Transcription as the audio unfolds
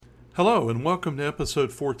Hello, and welcome to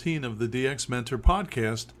episode 14 of the DX Mentor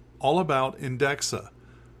podcast, all about INDEXA.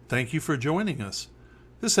 Thank you for joining us.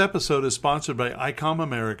 This episode is sponsored by ICOM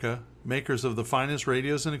America, makers of the finest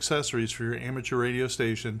radios and accessories for your amateur radio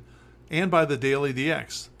station, and by the Daily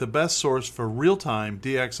DX, the best source for real-time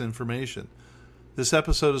DX information. This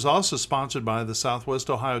episode is also sponsored by the Southwest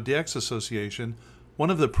Ohio DX Association, one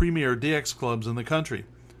of the premier DX clubs in the country.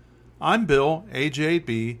 I'm Bill,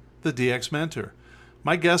 AJ8B, the DX Mentor.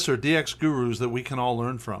 My guests are DX gurus that we can all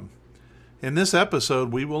learn from. In this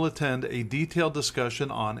episode, we will attend a detailed discussion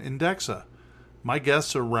on INDEXA. My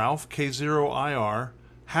guests are Ralph, K0IR,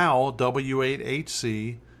 Hal,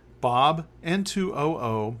 W8HC, Bob,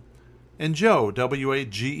 N200, and Joe,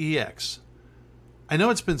 W8GEX. I know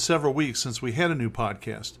it's been several weeks since we had a new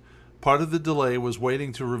podcast. Part of the delay was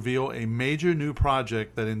waiting to reveal a major new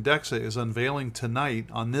project that INDEXA is unveiling tonight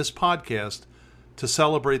on this podcast to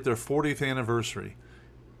celebrate their 40th anniversary.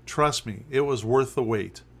 Trust me, it was worth the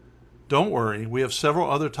wait. Don't worry, we have several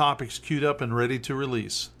other topics queued up and ready to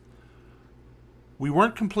release. We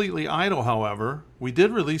weren't completely idle, however. We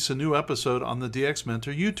did release a new episode on the DX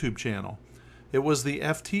Mentor YouTube channel. It was the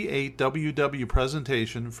FT8WW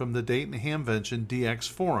presentation from the Dayton Hamvention DX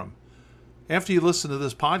Forum. After you listen to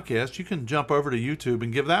this podcast, you can jump over to YouTube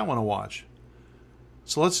and give that one a watch.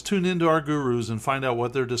 So let's tune into our gurus and find out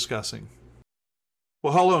what they're discussing.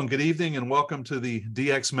 Well, hello and good evening and welcome to the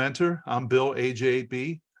DX Mentor. I'm Bill,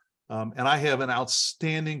 AJ8B, and I have an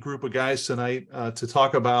outstanding group of guys tonight to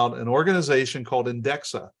talk about an organization called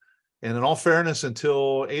INDEXA. And in all fairness,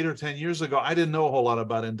 until 8 or 10 years ago, I didn't know a whole lot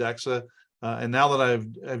about INDEXA. And now that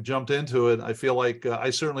I've jumped into it, I feel like I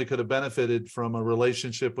certainly could have benefited from a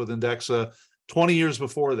relationship with INDEXA 20 years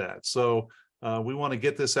before that. So we want to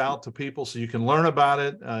get this out to people so you can learn about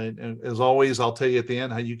it. And as always, I'll tell you at the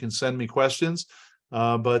end how you can send me questions.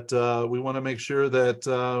 But we want to make sure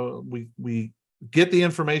that we get the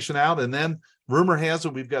information out. And then rumor has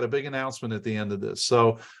it, we've got a big announcement at the end of this.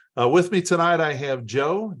 So with me tonight, I have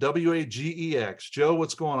Joe, W8GEX. Joe,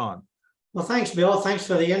 what's going on? Well, thanks, Bill. Thanks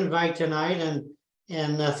for the invite tonight.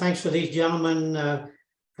 And thanks for these gentlemen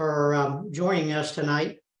for joining us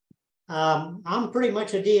tonight. I'm pretty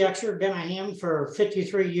much a DXer, been a ham for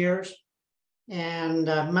 53 years. And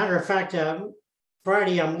matter of fact,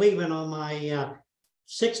 Friday, I'm leaving on my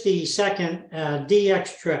 62nd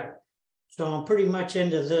DX trip. So I'm pretty much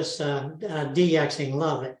into this DXing.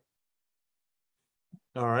 Love it.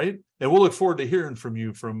 All right. And we'll look forward to hearing from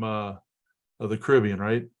you from the Caribbean,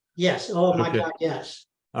 right? Yes. Oh, my God, yes.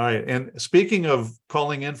 All right. And speaking of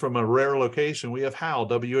calling in from a rare location, we have Hal,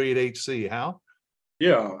 W8HC. Hal?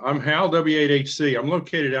 Yeah, I'm Hal, W8HC. I'm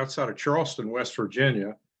located outside of Charleston, West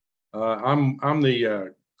Virginia. I'm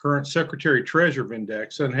the current Secretary Treasurer of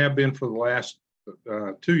INDEXA and have been for the last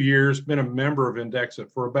 2 years, been a member of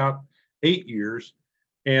INDEXA for about 8 years.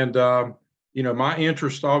 And, my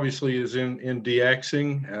interest obviously is in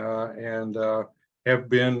DXing and have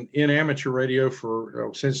been in amateur radio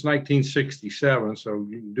for since 1967. So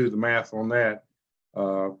you can do the math on that.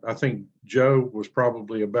 I think Joe was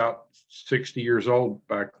probably about 60 years old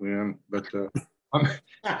back then, but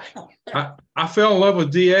I fell in love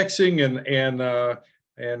with DXing and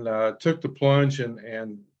took the plunge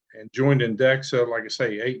and joined INDEXA, like I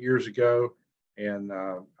say, 8 years ago. And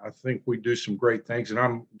I think we do some great things. And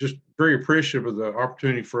I'm just very appreciative of the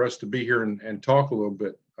opportunity for us to be here and talk a little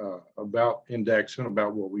bit about INDEXA and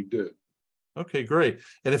about what we do. Okay, great.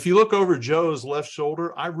 And if you look over Joe's left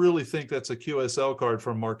shoulder, I really think that's a QSL card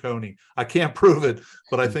from Marconi. I can't prove it,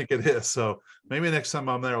 but I think it is. So maybe next time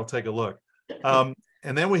I'm there, I'll take a look. And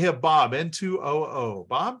then we have Bob, N200.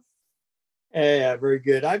 Bob? Yeah, very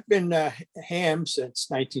good. I've been ham since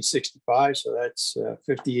 1965, so that's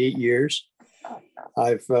 58 years.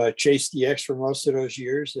 I've chased DX for most of those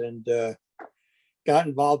years and got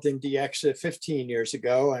involved in DX 15 years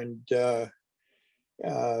ago and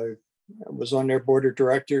was on their board of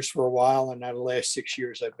directors for a while. And now the last 6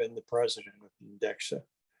 years, I've been the president of INDEXA.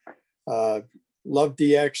 Love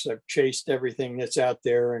DX. I've chased everything that's out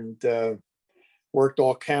there and worked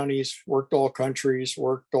all counties, worked all countries,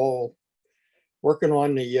 working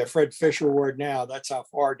on the Fred Fisher Award now. That's how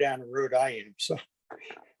far down the road I am. So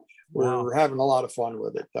we're having a lot of fun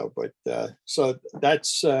with it, though. But so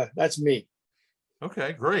that's me.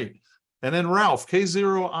 Okay, great. And then Ralph,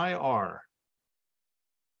 K0IR.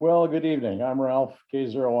 Well, good evening. I'm Ralph,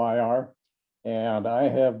 K0IR, and I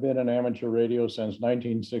have been in amateur radio since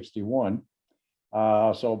 1961.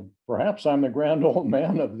 So perhaps I'm the grand old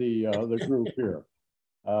man of the group here.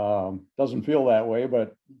 Doesn't feel that way,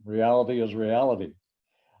 but reality is reality.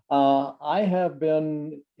 I have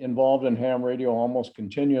been involved in ham radio almost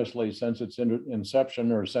continuously since its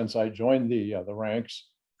inception, or since I joined the ranks.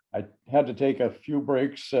 I had to take a few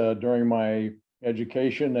breaks during my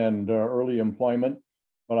education and early employment,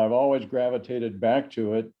 but I've always gravitated back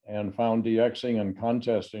to it and found DXing and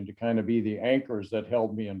contesting to kind of be the anchors that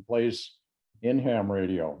held me in place in ham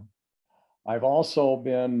radio. I've also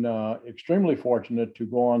been extremely fortunate to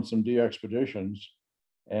go on some DXpeditions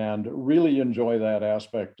and really enjoy that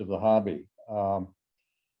aspect of the hobby.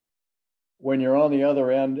 When you're on the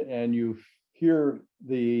other end and you hear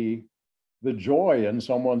the joy in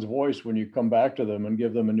someone's voice when you come back to them and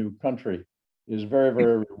give them a new country is very,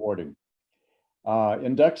 very rewarding.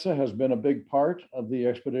 INDEXA has been a big part of the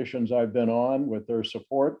expeditions I've been on with their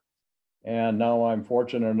support. And now I'm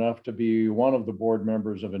fortunate enough to be one of the board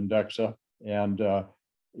members of INDEXA, and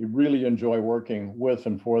really enjoy working with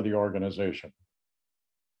and for the organization.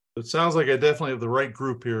 It sounds like I definitely have the right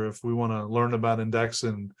group here if we want to learn about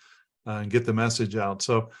INDEXA and get the message out.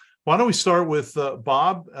 So why don't we start with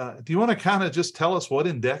Bob? Do you want to kind of just tell us what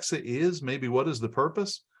INDEXA is? Maybe what is the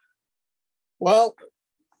purpose? Well,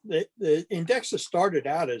 the INDEXA started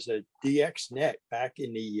out as a DXnet back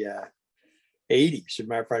in the 80s. As a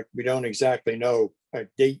matter of fact, we don't exactly know a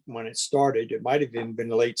date when it started. It might have even been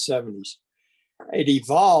the late 70s. It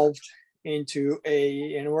evolved into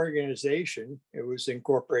an organization. It was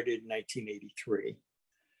incorporated in 1983.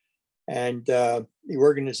 And the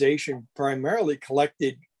organization primarily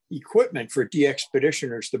collected equipment for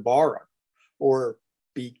DXpeditioners to borrow or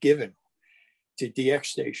be given to DX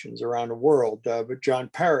stations around the world. But John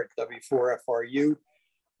Parrott, W4FRU,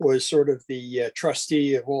 was sort of the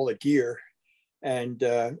trustee of all the gear. And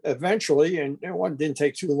eventually, and it didn't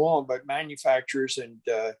take too long, but manufacturers and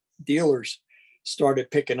dealers started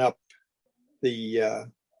picking up the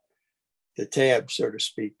tab, so to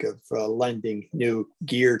speak, of lending new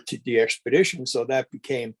gear to the expedition. So that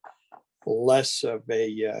became less of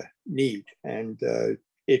a need, and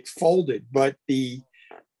it folded. But the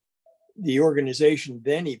organization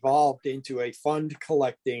then evolved into a fund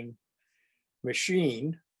collecting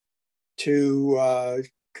machine to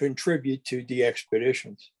contribute to the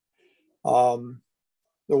expeditions. The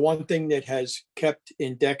one thing that has kept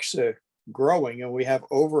INDEXA growing, and we have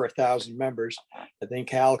over 1,000 members. I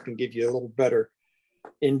think Hal can give you a little better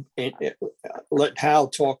let Hal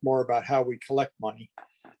talk more about how we collect money.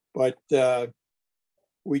 But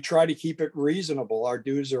we try to keep it reasonable. Our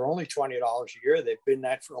dues are only $20 a year. They've been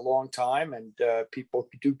that for a long time, and people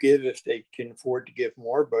do give if they can afford to give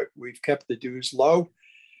more, but we've kept the dues low.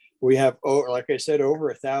 We have, like I said, over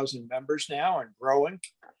 1,000 members now and growing.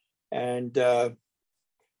 And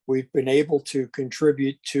we've been able to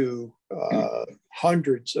contribute to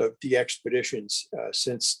hundreds of DXpeditions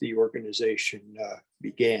since the organization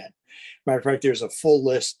began. Matter of fact, there's a full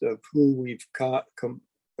list of who we've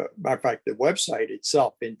matter of fact, the website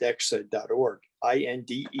itself, indexa.org,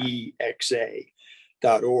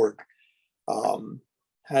 INDEXA.org,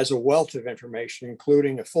 has a wealth of information,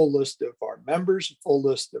 including a full list of our members, a full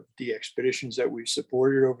list of the expeditions that we've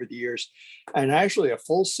supported over the years, and actually a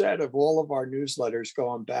full set of all of our newsletters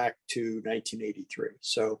going back to 1983.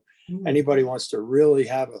 So anybody wants to really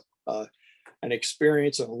have an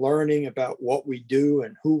experience of learning about what we do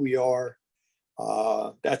and who we are,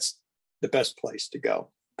 that's the best place to go.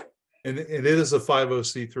 And it is a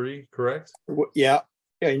 50c3, correct? Yeah.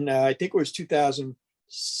 And I think it was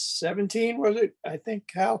 2017, was it? I think,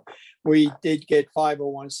 Hal, we did get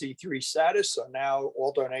 501c3 status. So now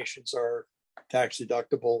all donations are tax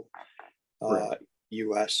deductible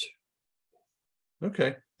US.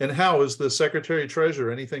 Okay. And how is the Secretary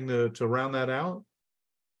Treasurer? Anything to round that out?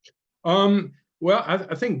 Well,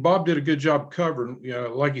 I think Bob did a good job covering.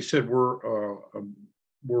 Like you said,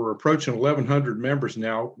 we're approaching 1,100 members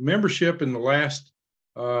now. Membership in the last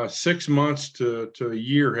 6 months to a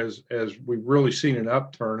year has we've really seen an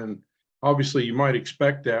upturn, and obviously you might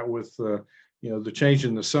expect that with the change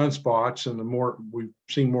in the sunspots and the more we've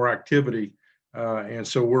seen more activity, and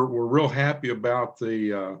so we're real happy about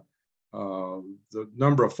the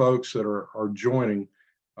number of folks that are joining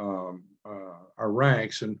our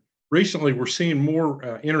ranks. And recently, we're seeing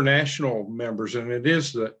more international members, and it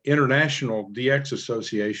is the International DX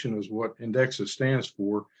Association is what INDEXA stands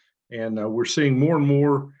for. And we're seeing more and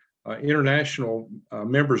more international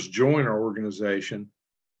members join our organization.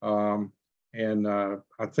 And I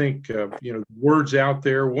think, word's out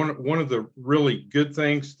there. One of the really good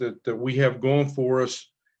things that we have going for us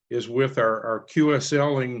is with our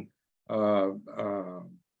QSLing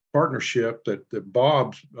partnership that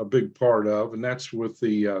Bob's a big part of, and that's with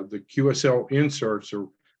the QSL inserts, or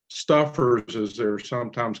stuffers as they're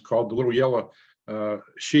sometimes called, the little yellow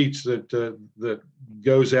sheets that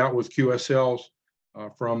goes out with QSLs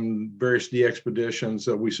from various DXpeditions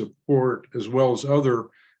that we support, as well as other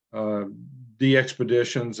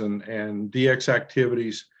DXpeditions and DX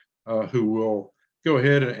activities who will go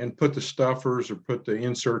ahead and put the stuffers or put the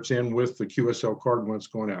inserts in with the QSL card when it's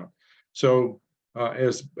going out. So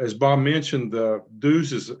as Bob mentioned, the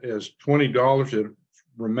dues is $20. It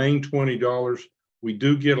remain $20. We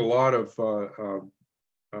do get a lot of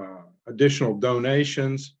additional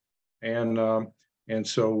donations, and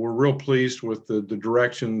so we're real pleased with the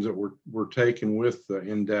directions that we're taking with the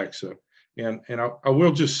INDEXA. And I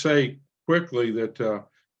will just say quickly that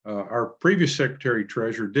our previous Secretary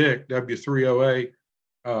Treasurer, Dick, W3OA,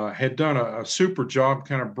 had done a super job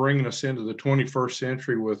kind of bringing us into the 21st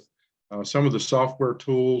century with some of the software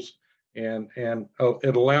tools. And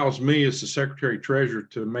it allows me as the Secretary Treasurer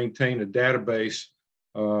to maintain a database,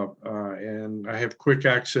 and I have quick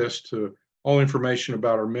access to all information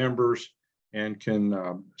about our members and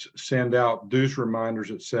can send out dues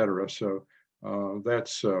reminders, et cetera. So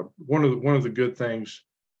that's one of the good things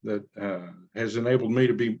that has enabled me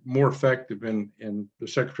to be more effective in the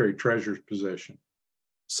Secretary Treasurer's position.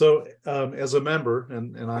 So as a member,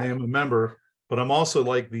 and I am a member, but I'm also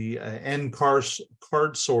like the end card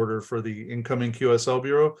sorter for the incoming QSL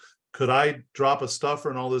Bureau. Could I drop a stuffer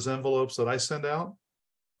in all those envelopes that I send out?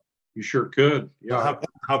 You sure could. Yeah.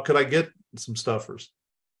 How could I get some stuffers?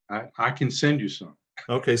 I can send you some.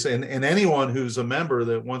 Okay. So and anyone who's a member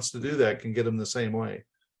that wants to do that can get them the same way.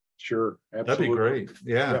 Sure. Absolutely. That'd be great.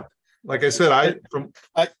 Yeah. Yeah. Like I said,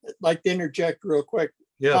 I'd like to interject real quick.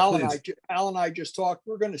 Yeah, Al and I just talked.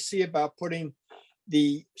 We're going to see about putting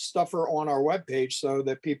the stuffer on our webpage so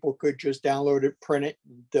that people could just download it, print it,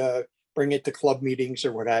 and bring it to club meetings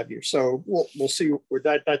or what have you. So we'll see where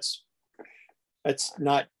that's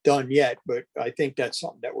not done yet, but I think that's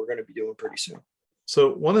something that we're going to be doing pretty soon.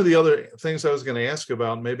 So one of the other things I was going to ask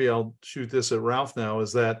about, maybe I'll shoot this at Ralph now,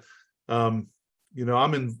 is that I'm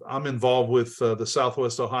involved with the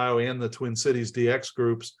Southwest Ohio and the Twin Cities DX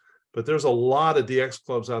groups, but there's a lot of DX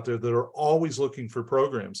clubs out there that are always looking for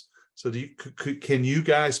programs. So can you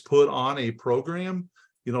guys put on a program,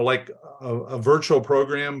 like a virtual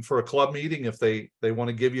program for a club meeting if they want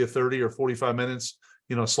to give you 30 or 45 minutes,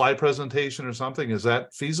 slide presentation or something? Is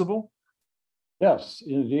that feasible? Yes,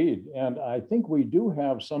 indeed. And I think we do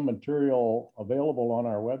have some material available on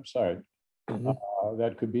our website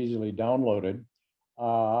that could be easily downloaded.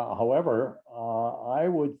 However, I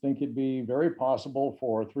would think it'd be very possible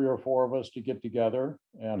for 3 or 4 of us to get together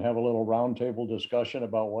and have a little roundtable discussion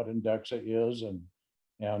about what INDEXA is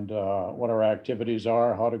and what our activities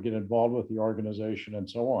are, how to get involved with the organization, and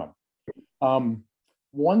so on.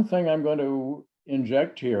 One thing I'm going to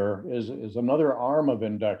inject here is another arm of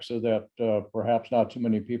INDEXA that perhaps not too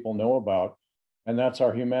many people know about, and that's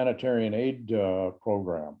our humanitarian aid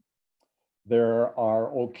program. There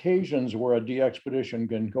are occasions where a DXpedition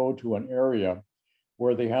can go to an area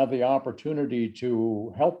where they have the opportunity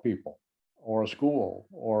to help people, or a school,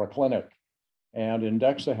 or a clinic. And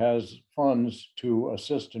INDEXA has funds to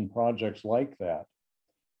assist in projects like that.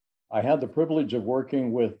 I had the privilege of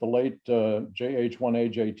working with the late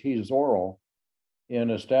JH1AJT Zorro in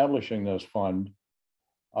establishing this fund.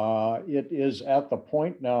 It is at the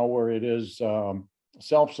point now where it is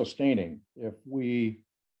self-sustaining. If we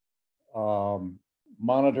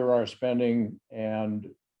monitor our spending and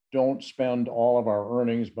don't spend all of our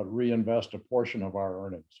earnings, but reinvest a portion of our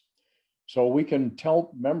earnings. So we can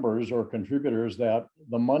tell members or contributors that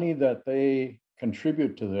the money that they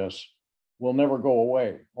contribute to this will never go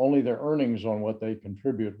away. Only their earnings on what they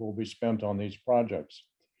contribute will be spent on these projects.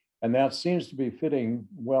 And that seems to be fitting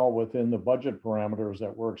well within the budget parameters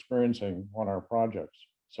that we're experiencing on our projects.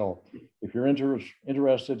 So if you're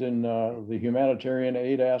interested in the humanitarian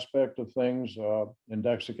aid aspect of things,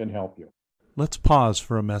 INDEXA can help you. Let's pause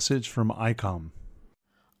for a message from ICOM.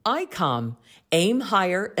 ICOM, aim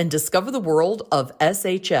higher and discover the world of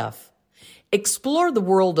SHF. Explore the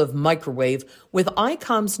world of microwave with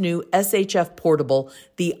ICOM's new SHF portable,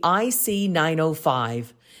 the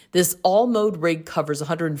IC905. This all-mode rig covers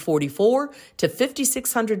 144 to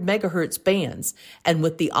 5600 megahertz bands, and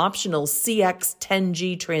with the optional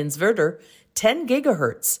CX10G transverter, 10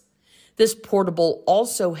 gigahertz. This portable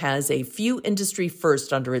also has a few industry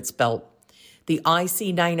firsts under its belt. The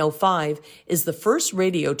IC905 is the first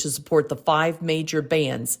radio to support the 5 major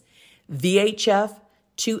bands, VHF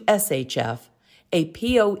to SHF, a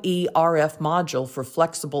PoE RF module for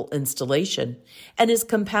flexible installation, and is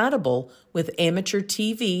compatible with amateur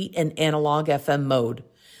TV and analog FM mode.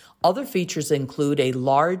 Other features include a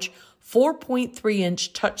large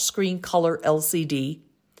 4.3-inch touchscreen color LCD,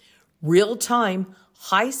 real-time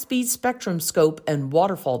high-speed spectrum scope and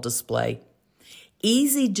waterfall display,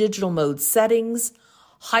 easy digital mode settings,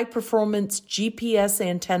 high-performance GPS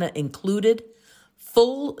antenna included,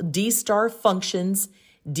 full D-Star functions,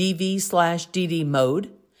 DV/DD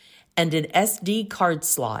mode, and an SD card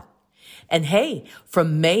slot. And hey,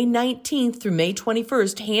 from May 19th through May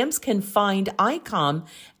 21st, hams can find ICOM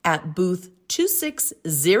at booth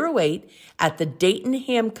 2608 at the Dayton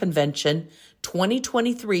Ham Convention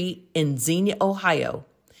 2023 in Xenia, Ohio.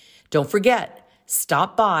 Don't forget,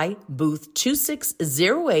 stop by booth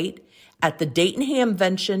 2608 at the Dayton Ham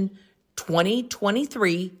Convention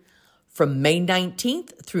 2023 from May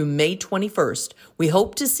 19th through May 21st. We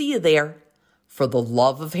hope to see you there. For the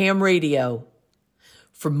love of ham radio.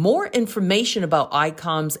 For more information about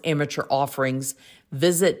ICOM's amateur offerings,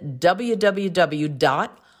 visit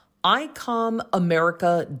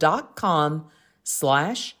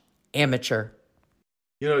www.icomamerica.com/amateur.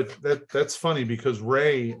 You know, that's funny because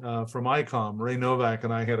Ray from ICOM, Ray Novak,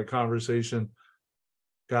 and I had a conversation,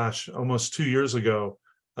 gosh, almost 2 years ago.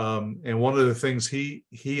 And one of the things he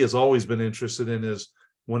has always been interested in is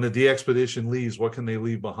when the DXpedition leaves, what can they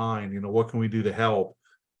leave behind? You know, what can we do to help?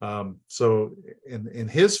 So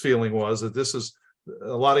his feeling was that this is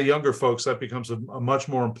a lot of younger folks, that becomes a much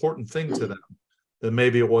more important thing to them than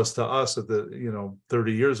maybe it was to us at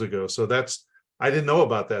 30 years ago. So I didn't know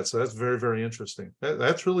about that. So that's very, very interesting.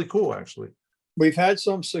 That's really cool, actually. We've had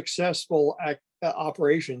some successful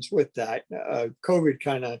operations with that. COVID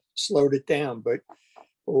kind of slowed it down, but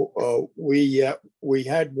we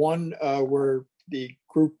had one where the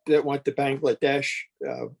group that went to Bangladesh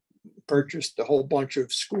purchased a whole bunch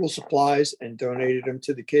of school supplies and donated them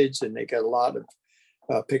to the kids, and they got a lot of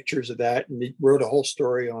pictures of that, and they wrote a whole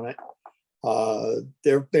story on it.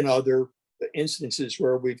 There have been other instances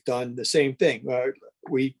where we've done the same thing.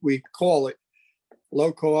 We call it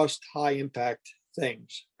low cost, high impact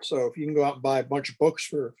things. So if you can go out and buy a bunch of books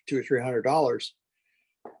for $200 or $300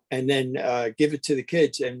 and then give it to the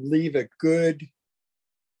kids and leave a good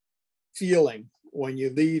feeling when you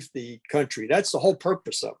leave the country. That's the whole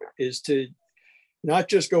purpose of it, is to not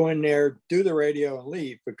just go in there, do the radio and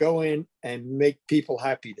leave, but go in and make people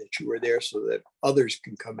happy that you were there so that others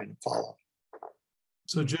can come in and follow.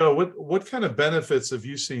 So Joe, what kind of benefits have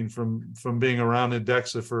you seen from being around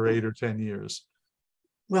INDEXA for 8 or 10 years?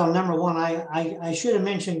 Well, number one, I should have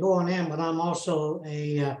mentioned going in, but I'm also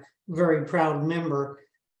a very proud member.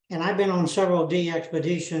 And I've been on several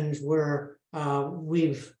DXpeditions where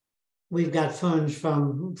we've got funds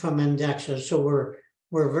from INDEXA, so we're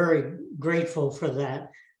very grateful for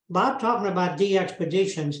that. Bob, talking about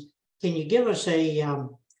DXpeditions, can you give us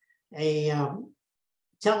tell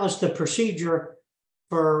us the procedure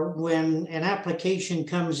for when an application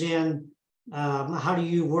comes in? How do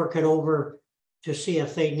you work it over to see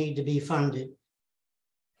if they need to be funded?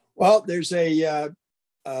 Well, there's a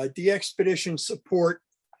DXpedition support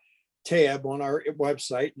tab on our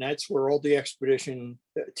website, and that's where all the expedition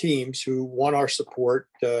teams who want our support,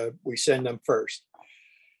 we send them first.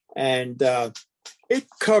 And it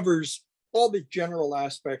covers all the general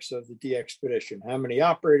aspects of the DXpedition. How many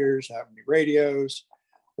operators, how many radios,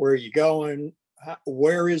 where are you going,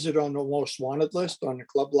 where is it on the most wanted list, on the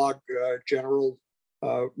Club Log general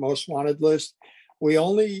most wanted list. We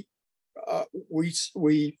only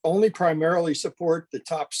primarily support the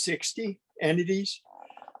top 60 entities.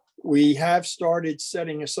 We have started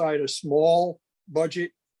setting aside a small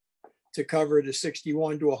budget to cover the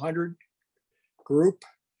 61 to 100 group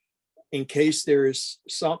in case there is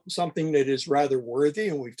something that is rather worthy,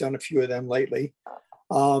 and we've done a few of them lately.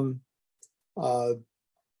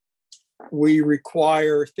 We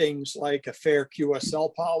require things like a fair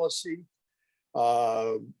QSL policy.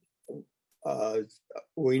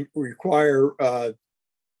 We require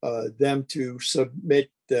them to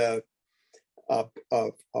submit a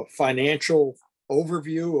financial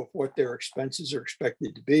overview of what their expenses are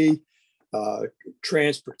expected to be,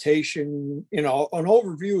 transportation, an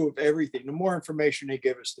overview of everything. The more information they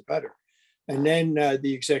give us, the better. And then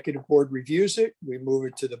the executive board reviews it. We move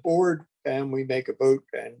it to the board and we make a vote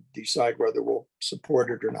and decide whether we'll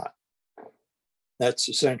support it or not. That's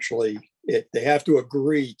essentially it. They have to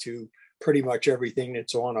agree to pretty much everything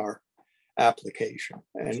that's on our application.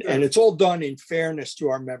 And it's all done in fairness to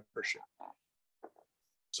our membership.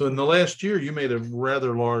 So in the last year, you made a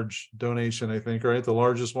rather large donation, I think, right? The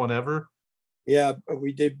largest one ever? Yeah,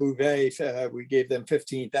 we did Bouvet. We gave them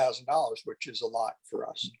 $15,000, which is a lot for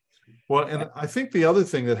us. Well, and I think the other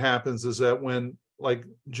thing that happens is that when, like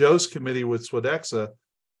Joe's committee with SWDEXA,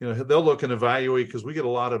 they'll look and evaluate, because we get a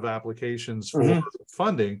lot of applications for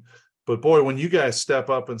funding, But boy, when you guys step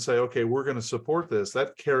up and say, okay, we're going to support this,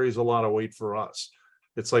 that carries a lot of weight for us.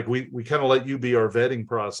 It's like we kind of let you be our vetting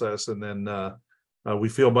process, and then we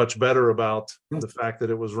feel much better about the fact that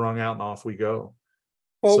it was wrung out and off we go.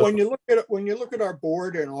 Well, So- when you look at our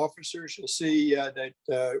board and officers, you'll see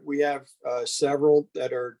that we have several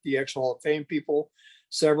that are DX Hall of Fame people,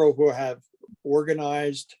 several who have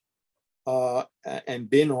organized and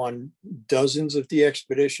been on dozens of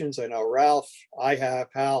DXpeditions. I know Ralph, I have,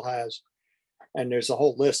 Hal has, and there's a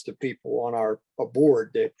whole list of people on our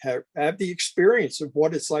board that have the experience of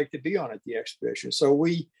what it's like to be on a DXpedition. So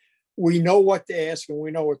we know what to ask and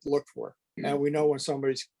we know what to look for, and we know when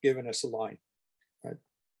somebody's giving us a line. That's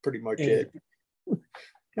pretty much it.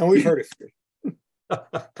 And we've heard it.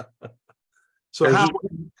 So how,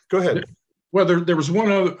 go ahead. Well, there was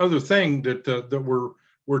one other thing that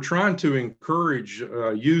we're trying to encourage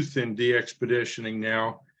youth in DXpeditioning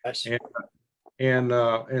now, Yes.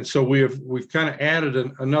 and so we've kind of added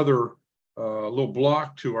another little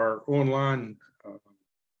block to our online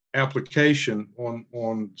application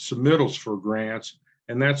on submittals for grants,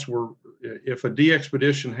 and that's where if a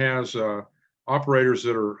DXpedition has operators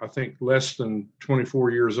that are, I think, less than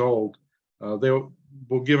 24 years old,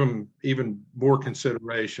 we'll give them even more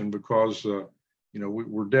consideration, because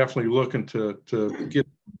we're definitely looking to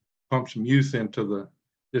pump some youth into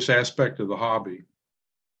this aspect of the hobby.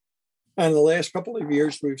 And the last couple of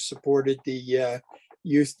years, we've supported the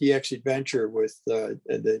Youth DX Adventure with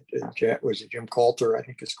was it Jim Coulter, I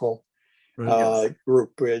think it's called,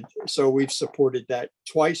 group. So we've supported that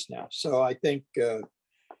twice now. So I think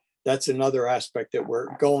that's another aspect that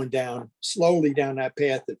we're going down slowly down that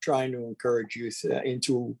path of trying to encourage youth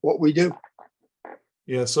into what we do.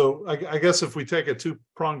 Yeah, so I guess if we take a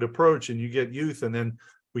two-pronged approach and you get youth, and then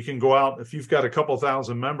we can go out, if you've got a couple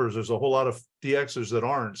thousand members, there's a whole lot of DXers that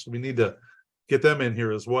aren't, so we need to get them in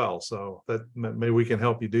here as well. So that maybe we can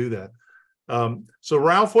help you do that. So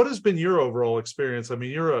Ralph, what has been your overall experience? I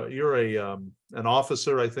mean, you're an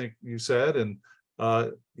officer, I think you said, and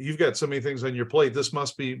you've got so many things on your plate. This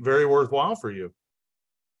must be very worthwhile for you.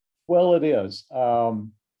 Well, it is.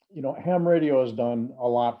 Ham radio has done a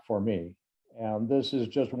lot for me, and this is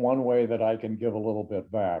just one way that I can give a little bit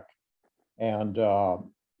back. And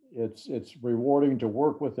it's rewarding to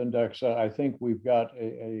work with INDEXA. I think we've got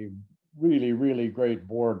a really, really great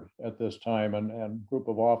board at this time, and group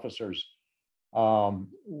of officers.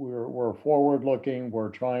 We're forward looking. We're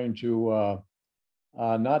trying to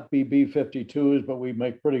not be B-52s, but we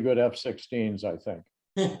make pretty good F-16s, I think.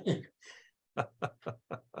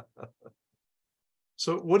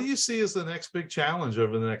 So what do you see as the next big challenge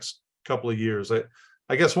over the next couple of years?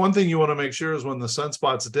 I guess one thing you want to make sure is when the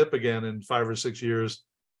sunspots dip again in 5 or 6 years,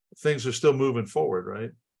 things are still moving forward,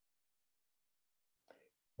 right?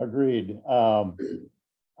 Agreed.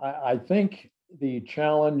 I think the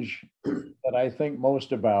challenge that I think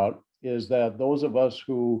most about is that those of us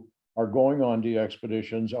who are going on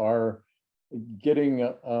DXpeditions are getting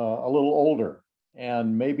a little older,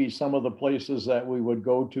 and maybe some of the places that we would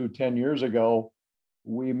go to 10 years ago,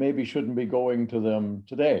 we maybe shouldn't be going to them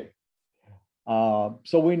today.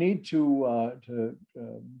 So we need to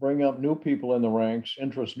bring up new people in the ranks,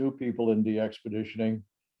 interest new people in DXpeditioning,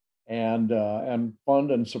 and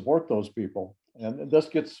fund and support those people. And this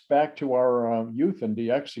gets back to our youth in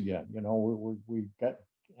DX again. We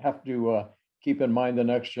have to keep in mind the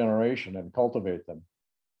next generation and cultivate them.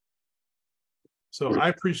 So I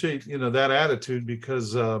appreciate that attitude,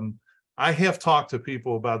 because I have talked to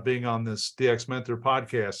people about being on this DX Mentor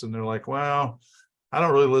podcast, and they're like, well, I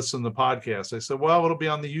don't really listen to the podcast. I said, well, it'll be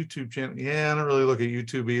on the YouTube channel. Yeah, I don't really look at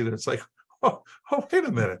YouTube either. It's like, oh wait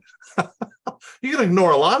a minute. You can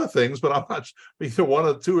ignore a lot of things, but I'm not either one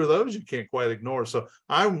or two of those you can't quite ignore. So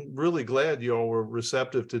I'm really glad you all were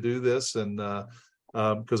receptive to do this, and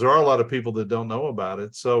because there are a lot of people that don't know about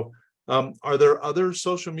it. So are there other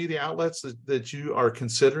social media outlets that you are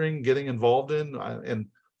considering getting involved in? And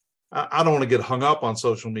I don't want to get hung up on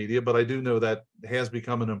social media, but I do know that has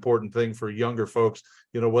become an important thing for younger folks,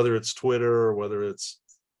 whether it's Twitter or whether it's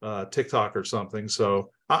TikTok or something.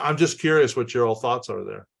 So I'm just curious what your all thoughts are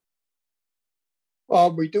there.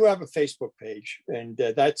 Well, we do have a Facebook page, and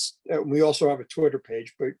we also have a Twitter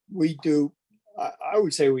page, but we do, I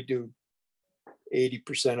would say we do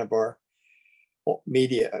 80% of our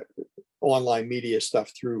online media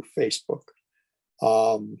stuff through Facebook.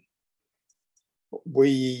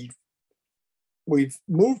 We've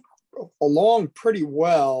moved along pretty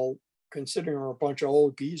well, considering we're a bunch of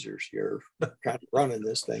old geezers here kind of running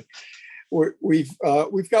this thing. We've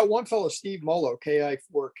got one fellow, Steve Mullo,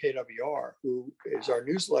 KI4KWR, who is our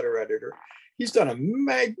newsletter editor. He's done a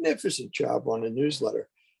magnificent job on the newsletter.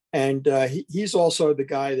 And he's also the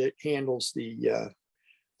guy that handles the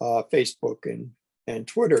Facebook and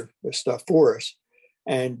Twitter stuff for us.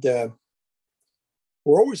 And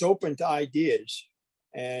we're always open to ideas.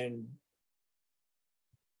 And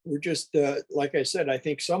we're just, like I said, I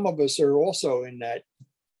think some of us are also in that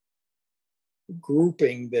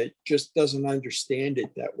grouping that just doesn't understand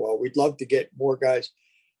it that well. We'd love to get more guys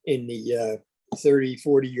in the 30,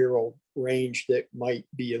 40-year-old range that might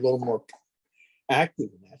be a little more active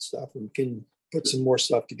in that stuff and can put some more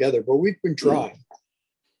stuff together, but we've been trying.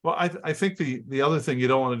 Well, I think the other thing you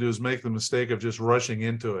don't want to do is make the mistake of just rushing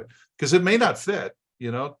into it, because it may not fit.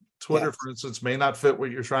 Twitter, for instance, may not fit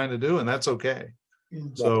what you're trying to do, and that's okay.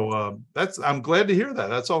 So I'm glad to hear that.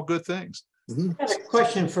 That's all good things. I have a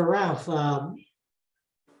question for Ralph,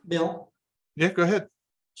 Bill. Yeah, go ahead.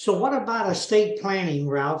 So what about estate planning,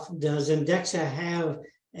 Ralph? Does INDEXA have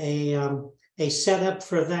a setup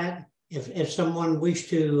for that? If someone wished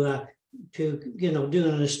to do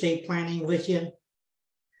an estate planning with you?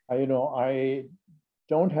 I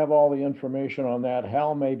don't have all the information on that.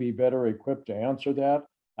 Hal may be better equipped to answer that.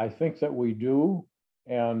 I think that we do.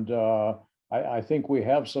 And I think we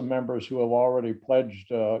have some members who have already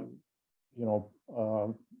pledged,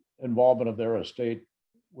 involvement of their estate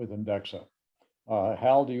with INDEXA.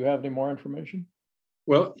 Hal, do you have any more information?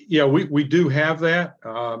 Well, yeah, we do have that.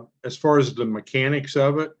 As far as the mechanics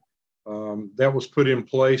of it, that was put in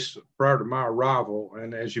place prior to my arrival.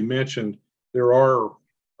 And as you mentioned, there are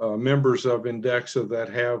members of INDEXA that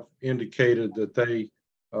have indicated that they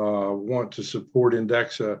want to support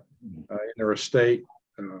INDEXA in their estate,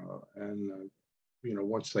 and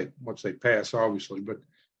once they pass, obviously. But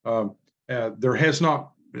there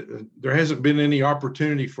hasn't been any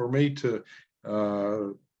opportunity for me to.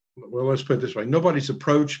 Well, let's put it this way: nobody's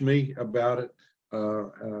approached me about it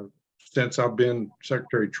since I've been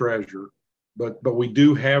Secretary Treasurer. But we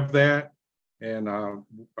do have that, and how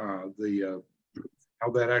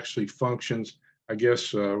that actually functions, I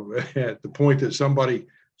guess, at the point that somebody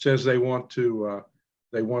says they want to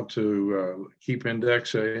keep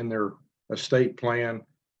INDEXA in their estate plan,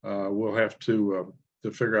 we'll have to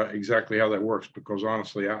figure out exactly how that works, because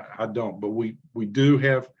honestly, I don't. But we do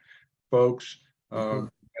have folks that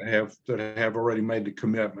have already made the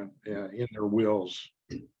commitment in their wills.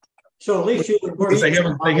 So at least you But they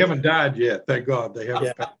haven't died yet. Thank God they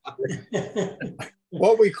haven't. Yeah.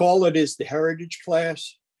 What we call it is the heritage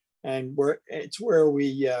class, and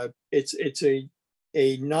it's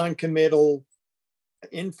a non-committal,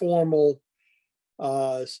 informal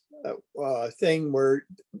thing where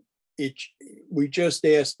we just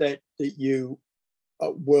ask that you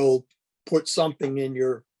will put something in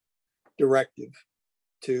your directive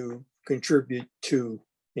to contribute to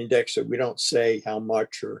INDEXA. We don't say how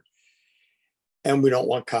much, and we don't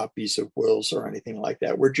want copies of wills or anything like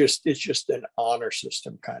that. It's just an honor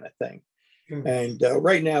system kind of thing. Mm-hmm. And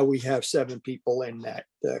right now we have 7 people in that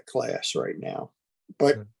class right now,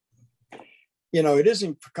 but it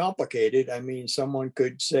isn't complicated. I mean, someone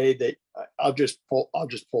could say that I'll just pull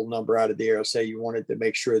a number out of the air. I'll say you wanted to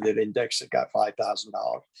make sure that INDEXA got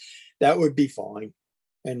 $5,000. That would be fine.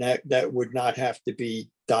 And that would not have to be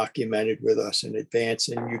documented with us in advance.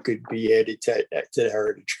 And you could be added to the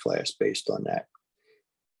heritage class based on that.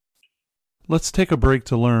 Let's take a break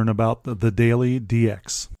to learn about the Daily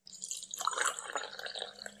DX.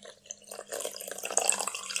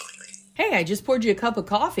 Hey, I just poured you a cup of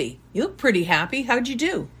coffee. You look pretty happy. How'd you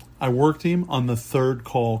do? I worked him on the 3rd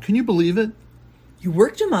call. Can you believe it? You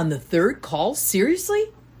worked him on the 3rd call?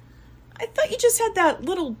 Seriously? I thought you just had that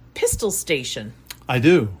little pistol station. I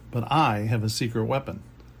do, but I have a secret weapon.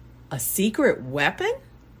 A secret weapon?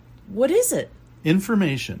 What is it?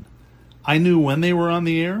 Information. I knew when they were on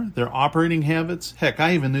the air, their operating habits. Heck,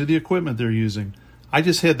 I even knew the equipment they're using. I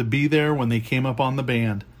just had to be there when they came up on the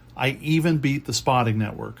band. I even beat the spotting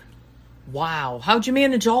network. Wow, how'd you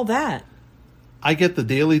manage all that? I get the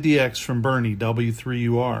Daily DX from Bernie,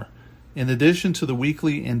 W3UR. In addition to the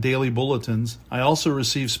weekly and daily bulletins, I also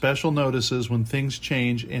receive special notices when things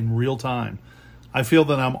change in real time. I feel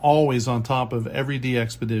that I'm always on top of every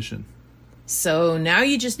DXpedition. So now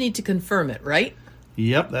you just need to confirm it, right?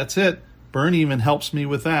 Yep, that's it. Bernie even helps me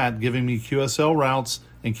with that, giving me QSL routes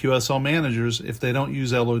and QSL managers if they don't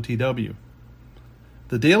use LOTW.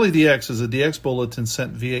 The Daily DX is a DX bulletin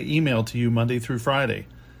sent via email to you Monday through Friday.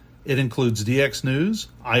 It includes DX news,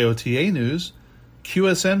 IOTA news,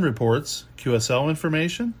 QSN reports, QSL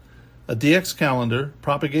information, a DX calendar,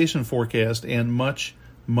 propagation forecast, and much,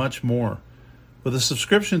 much more. With a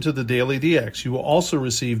subscription to the Daily DX, you will also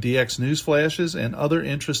receive DX news flashes and other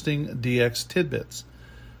interesting DX tidbits.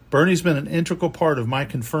 Bernie's been an integral part of my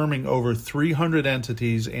confirming over 300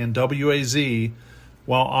 entities and WAZ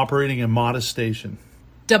while operating a modest station.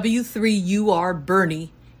 W3UR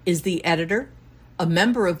Bernie is the editor, a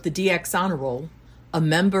member of the DX Honor Roll, a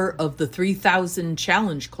member of the 3000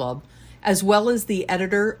 Challenge Club, as well as the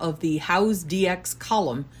editor of the How's DX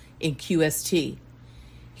column in QST.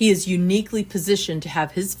 He is uniquely positioned to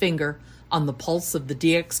have his finger on the pulse of the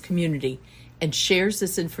DX community and shares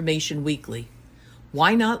this information weekly.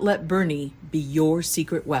 Why not let Bernie be your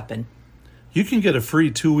secret weapon? You can get a free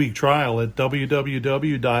 2-week trial at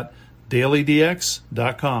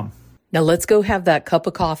www.dailydx.com. Now let's go have that cup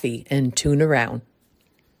of coffee and tune around.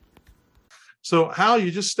 So, Hal,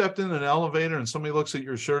 you just stepped in an elevator and somebody looks at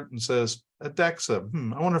your shirt and says,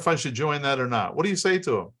 INDEXA, I wonder if I should join that or not. What do you say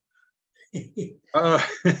to them?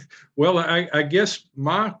 Well, I guess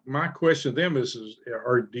my question to them is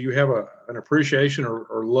or do you have an appreciation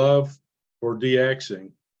or love for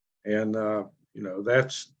DXing? And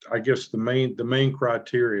that's, I guess, the main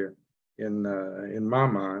criteria in my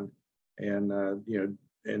mind. And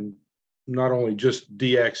and not only just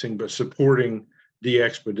DXing, but supporting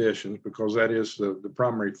DXpeditions, because that is the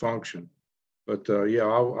primary function. But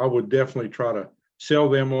I would definitely try to sell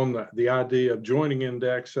them on the idea of joining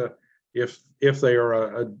INDEXA if they are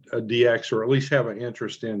a DX, or at least have an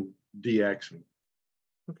interest in DXing.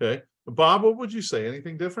 Okay. Bob, what would you say?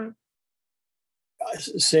 Anything different?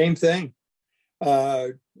 Same thing.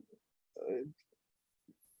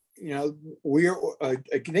 We're, I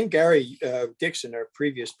think Gary Dixon, our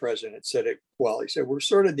previous president, said it well. He said, we're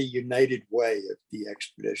sort of the United Way of the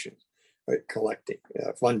expedition, collecting,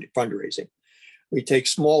 fundraising. We take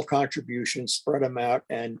small contributions, spread them out,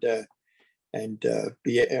 and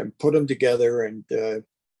put them together and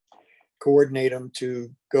coordinate them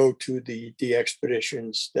to go to the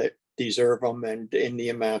expeditions that deserve them and in the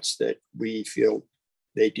amounts that we feel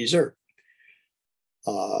they deserve.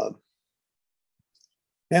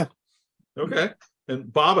 Yeah. Okay.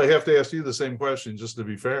 And Bob, I have to ask you the same question, just to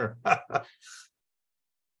be fair.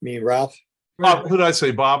 Me, Ralph? Who did I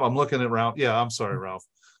say, Bob? I'm looking at Ralph. Yeah, I'm sorry, Ralph.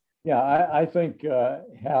 Yeah, I think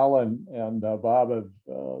Hal and Bob have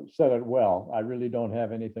said it well. I really don't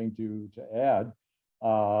have anything to add.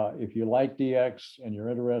 If you like DX and you're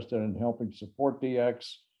interested in helping support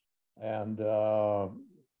DX and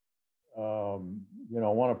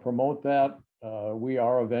want to promote that, we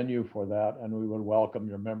are a venue for that, and we would welcome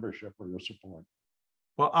your membership or your support.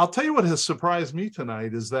 Well, I'll tell you what has surprised me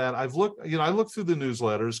tonight is that I looked through the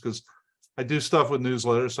newsletters because I do stuff with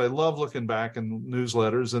newsletters. So I love looking back in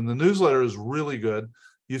newsletters, and the newsletter is really good.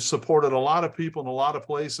 You've supported a lot of people in a lot of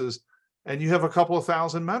places, and you have a couple of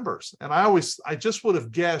thousand members. And I just would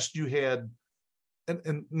have guessed you had,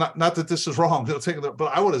 and not that this is wrong, but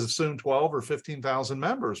I would have assumed 12 or 15,000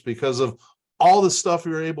 members because of all the stuff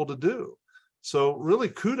you're able to do. So really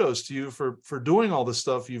kudos to you for doing all the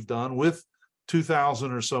stuff you've done with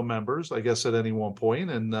 2,000 or so members, I guess, at any one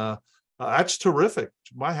point. And that's terrific.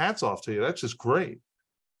 My hat's off to you. That's just great.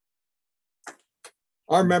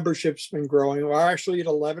 Our membership's been growing. We're actually at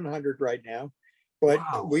 1,100 right now, but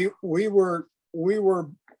wow. we were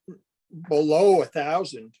below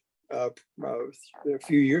 1,000 a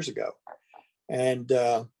few years ago, and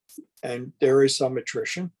there is some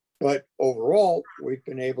attrition, but overall we've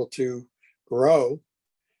been able to grow,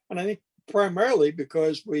 and I think primarily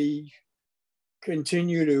because we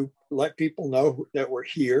continue to let people know that we're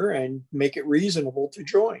here and make it reasonable to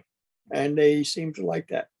join, and they seem to like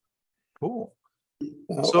that. Cool.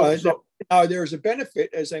 Now there's a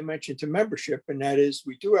benefit, as I mentioned, to membership, and that is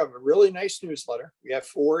we do have a really nice newsletter. We have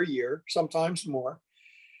 4 a year, sometimes more.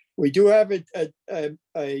 We do have an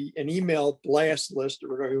email blast list, or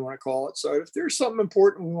whatever you want to call it. So if there's something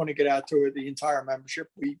important we want to get out to the entire membership,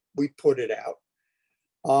 we put it out.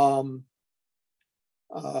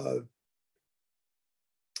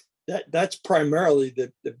 That's primarily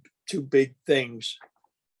the two big things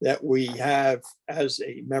that we have as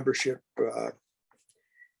a membership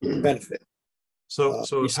benefit. So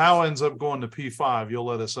if Hal ends up going to P5, you'll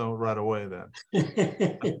let us know right away then.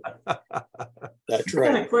 That's right.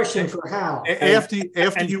 I got a question for Hal.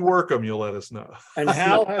 After you work them, you'll let us know. And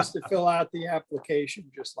Hal has to fill out the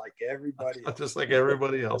application just like everybody else. Just like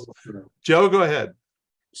everybody else. Joe, go ahead.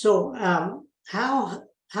 So how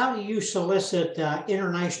do you solicit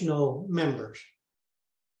international members?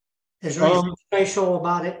 Is there anything special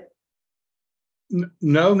about it?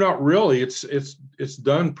 No, not really. It's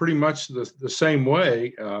done pretty much the same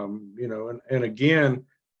way, and again,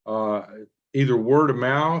 either word of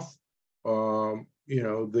mouth, the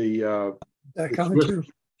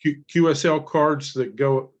QSL cards that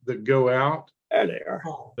go out. There they are.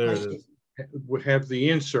 There it is. have the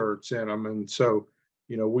inserts in them, and so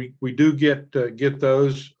we do get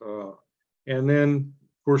those, and then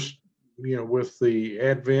of course with the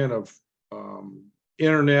advent of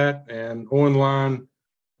internet and online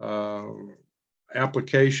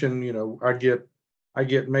application, I get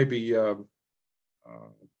maybe 4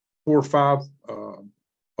 or 5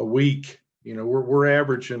 a week. We're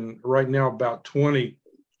averaging right now about 20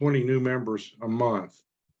 new members a month,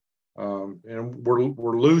 and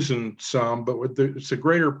we're losing some, but it's a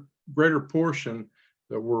greater portion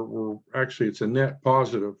that we're actually, it's a net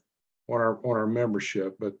positive on our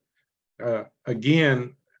membership. But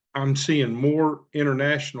again, I'm seeing more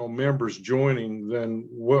international members joining than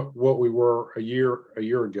what we were a year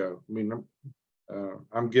ago. I mean,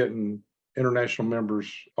 I'm getting international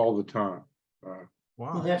members all the time. Well,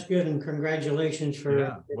 Wow. that's good, and congratulations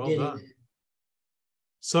for Well getting done.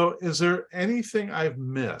 So is there anything I've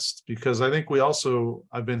missed? Because I think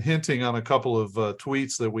I've been hinting on a couple of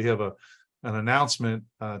tweets that we have an announcement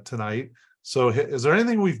tonight. So is there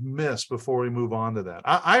anything we've missed before we move on to that?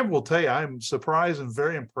 I will tell you, I'm surprised and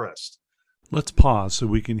very impressed. Let's pause so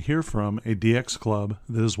we can hear from a DX club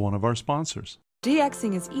that is one of our sponsors.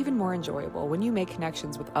 DXing is even more enjoyable when you make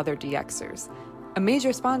connections with other DXers. A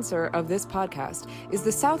major sponsor of this podcast is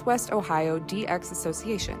the Southwest Ohio DX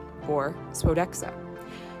Association, or SWODEXA.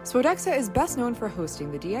 SWODEXA is best known for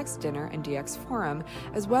hosting the DX Dinner and DX Forum,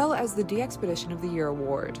 as well as the DXpedition of the Year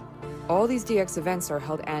Award. All these DX events are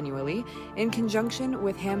held annually in conjunction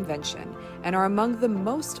with Hamvention and are among the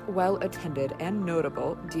most well-attended and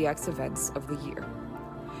notable DX events of the year.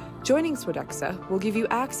 Joining SWODEXA will give you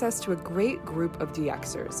access to a great group of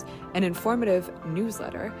DXers, an informative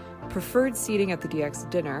newsletter, preferred seating at the DX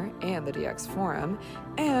Dinner and the DX Forum,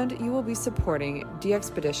 and you will be supporting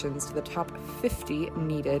DXpeditions to the top 50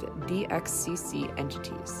 needed DXCC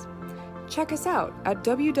entities. Check us out at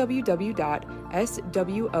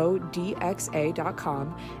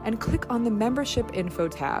www.swodxa.com and click on the Membership Info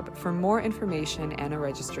tab for more information and a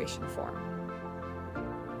registration form.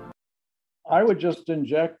 I would just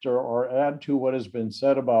inject or add to what has been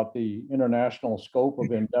said about the international scope of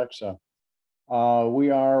INDEXA.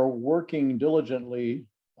 We are working diligently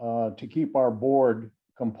to keep our board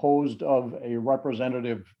composed of a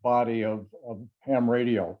representative body of ham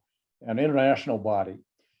radio, an international body.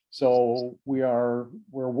 So we're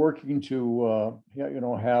working to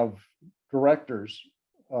have directors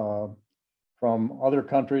from other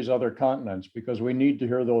countries, other continents, because we need to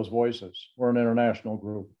hear those voices. We're an international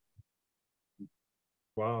group.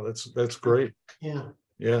 Wow, that's great. Yeah,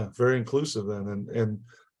 Very inclusive then, and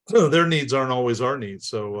so their needs aren't always our needs.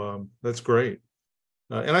 So that's great,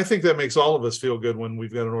 and I think that makes all of us feel good when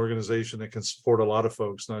we've got an organization that can support a lot of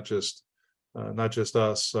folks, not just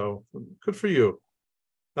us. So good for you.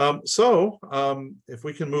 If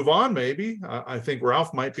we can move on, maybe I think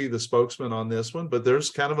Ralph might be the spokesman on this one, but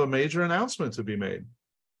there's kind of a major announcement to be made.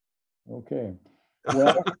 Okay.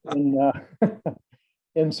 Well,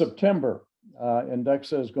 in September,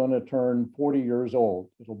 INDEXA is going to turn 40 years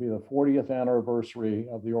old. It'll be the 40th anniversary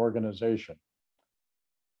of the organization.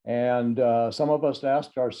 And some of us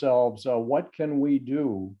asked ourselves, what can we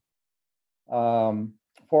do for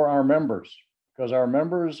our members? Because our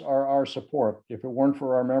members are our support. If it weren't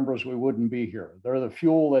for our members, we wouldn't be here. They're the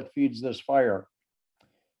fuel that feeds this fire.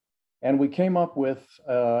 And we came up with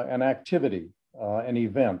an activity, an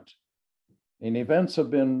event. And events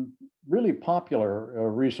have been really popular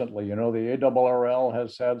recently. The ARRL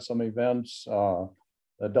has had some events. The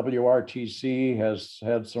WRTC has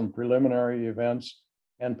had some preliminary events,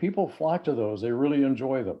 and people flock to those. They really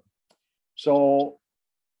enjoy them. So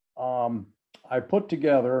I put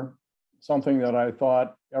together something that I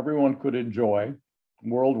thought everyone could enjoy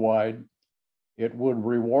worldwide. It would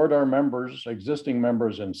reward our members, existing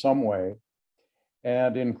members in some way,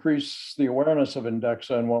 and increase the awareness of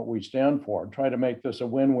INDEXA and what we stand for. Try to make this a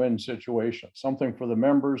win-win situation, something for the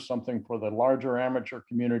members, something for the larger amateur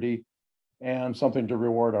community, and something to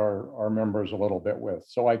reward our members a little bit with.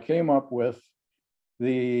 So I came up with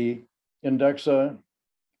the INDEXA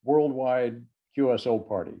Worldwide QSO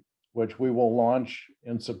Party, which we will launch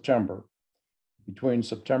in September, between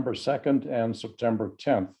September 2nd and September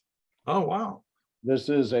 10th. Oh, wow. This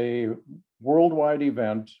is a worldwide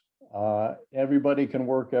event. Everybody can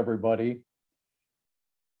work everybody.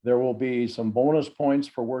 There will be some bonus points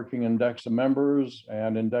for working INDEXA members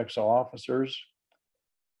and INDEXA officers.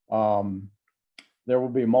 There will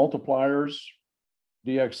be multipliers,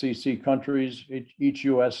 DXCC countries, each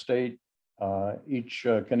US state, each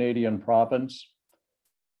Canadian province.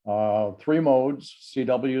 3 modes,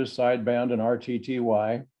 CW, sideband, and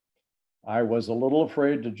RTTY. I was a little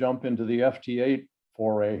afraid to jump into the FT8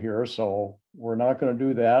 foray here, so we're not going to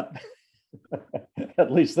do that,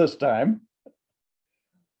 at least this time.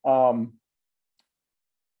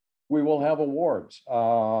 We will have awards.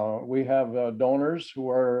 We have donors who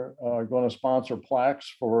are going to sponsor plaques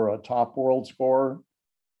for top world score,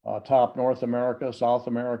 top North America, South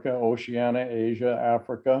America, Oceania, Asia,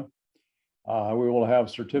 Africa. We will have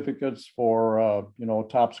certificates for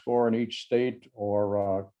top score in each state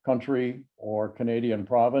or country or Canadian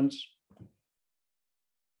province.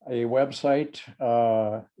 A website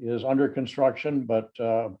is under construction, but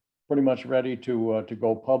pretty much ready to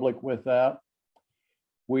go public with that.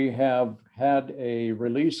 We have had a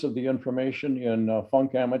release of the information in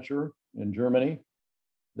Funk Amateur in Germany.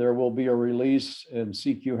 There will be a release in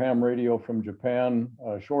CQ Ham Radio from Japan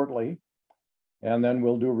shortly. And then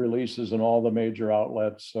we'll do releases in all the major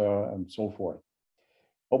outlets and so forth.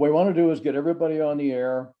 What we want to do is get everybody on the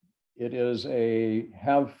air. It is a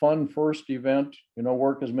have fun first event,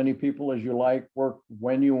 work as many people as you like, work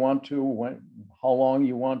when you want to, how long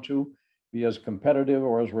you want to, be as competitive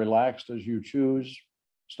or as relaxed as you choose.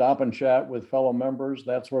 Stop and chat with fellow members,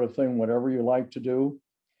 that sort of thing, whatever you like to do.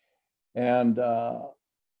 And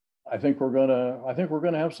I think we're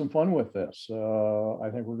gonna have some fun with this. I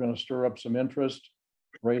think we're gonna stir up some interest,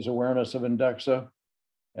 raise awareness of INDEXA,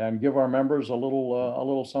 and give our members a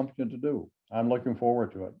little something to do. I'm looking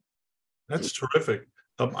forward to it. That's terrific.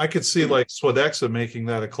 I could see like SWODEXA making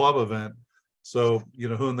that a club event. So,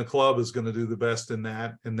 who in the club is going to do the best in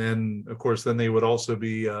that. And then, of course, then they would also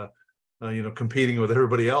be, competing with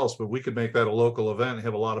everybody else. But we could make that a local event and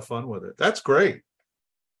have a lot of fun with it. That's great.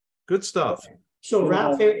 Good stuff. So,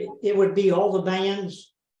 Ralph, it would be all the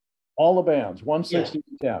bands? All the bands, 160 to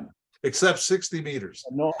 10. Except 60 meters.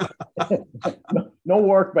 No, no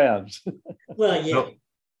work bands. Well, yeah.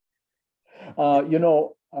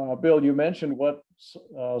 Bill, you mentioned what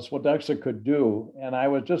SWODEXA could do, and I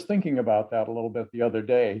was just thinking about that a little bit the other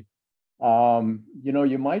day.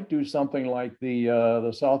 You might do something like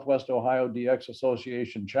the Southwest Ohio DX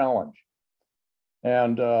Association Challenge,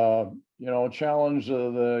 and challenge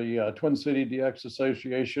the Twin City DX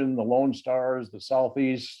Association, the Lone Stars, the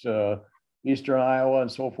Southeast, Eastern Iowa,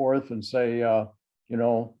 and so forth, and say,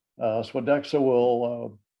 SWODEXA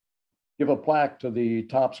will give a plaque to the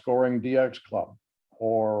top scoring DX club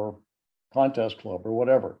or contest club or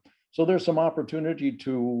whatever. So there's some opportunity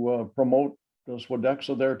to promote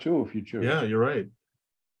SWODEXA there too, if you choose. Yeah, you're right.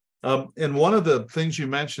 And one of the things you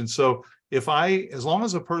mentioned, so as long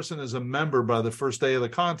as a person is a member by the first day of the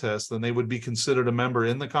contest, then they would be considered a member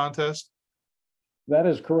in the contest? That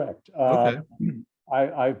is correct. Okay.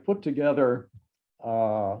 I put together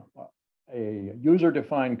a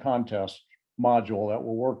user-defined contest module that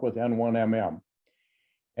will work with N1MM.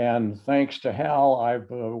 And thanks to Hal, I've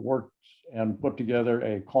worked and put together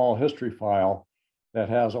a call history file that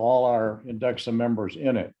has all our INDEXA members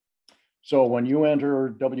in it. So when you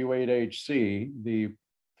enter W8HC, the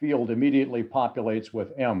field immediately populates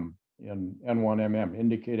with M in N1MM,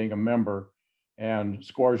 indicating a member, and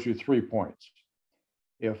scores you 3 points.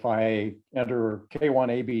 If I enter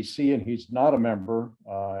K1ABC and he's not a member,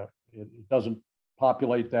 it doesn't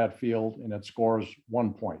populate that field and it scores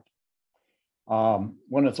 1 point.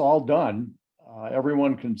 When it's all done,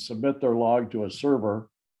 everyone can submit their log to a server,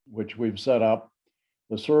 which we've set up.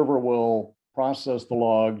 The server will process the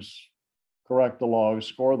logs, correct the logs,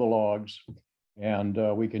 score the logs, and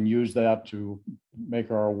we can use that to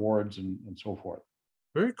make our awards and so forth.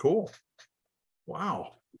 Very cool.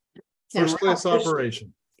 Wow. First class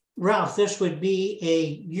operation. Ralph, this would be a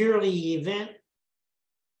yearly event?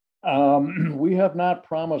 We have not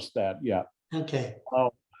promised that yet. Okay.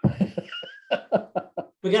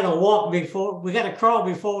 We got to crawl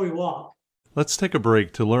before we walk. Let's take a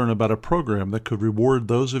break to learn about a program that could reward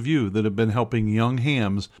those of you that have been helping young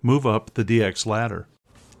hams move up the DX ladder.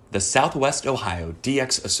 The Southwest Ohio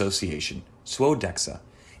DX Association, SWODEXA,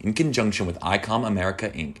 in conjunction with ICOM America,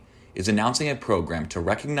 Inc., is announcing a program to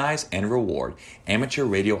recognize and reward amateur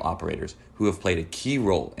radio operators who have played a key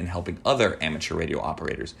role in helping other amateur radio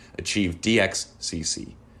operators achieve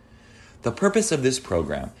DXCC. The purpose of this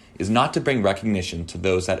program is not to bring recognition to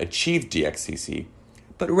those that achieve DXCC,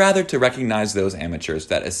 but rather to recognize those amateurs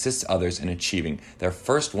that assist others in achieving their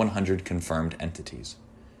first 100 confirmed entities.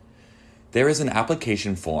 There is an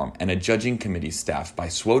application form and a judging committee staffed by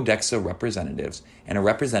SWODEXA representatives and a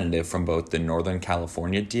representative from both the Northern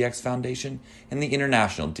California DX Foundation and the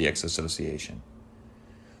International DX Association.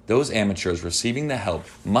 Those amateurs receiving the help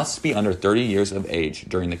must be under 30 years of age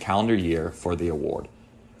during the calendar year for the award.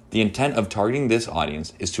 The intent of targeting this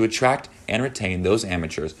audience is to attract and retain those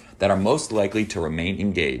amateurs that are most likely to remain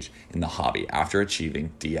engaged in the hobby after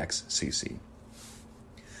achieving DXCC.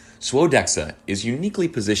 SWODEXA is uniquely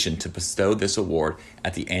positioned to bestow this award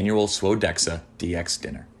at the annual SWODEXA DX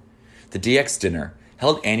Dinner. The DX Dinner,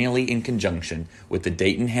 held annually in conjunction with the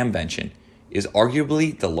Dayton Hamvention, is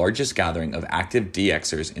arguably the largest gathering of active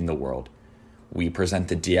DXers in the world. We present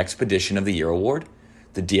the DXpedition of the Year Award,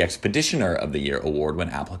 the DXpeditioner of the Year Award when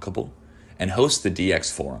applicable, and host the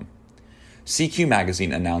DX Forum. CQ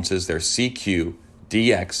Magazine announces their CQ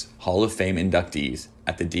DX Hall of Fame inductees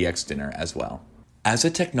at the DX Dinner as well. As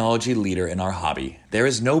a technology leader in our hobby, there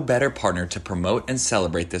is no better partner to promote and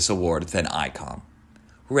celebrate this award than ICOM.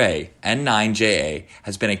 Ray, N9JA,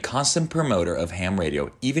 has been a constant promoter of ham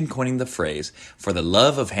radio, even coining the phrase, "for the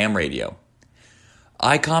love of ham radio."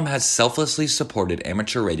 ICOM has selflessly supported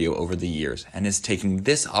amateur radio over the years and is taking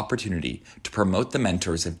this opportunity to promote the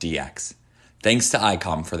mentors of DX. Thanks to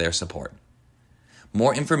ICOM for their support.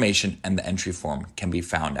 More information and the entry form can be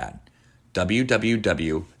found at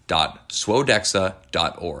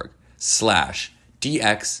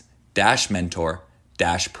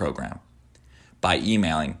www.swodexa.org/dx-mentor-program by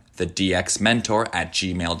emailing the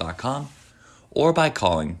dxmentor@gmail.com or by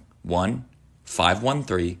calling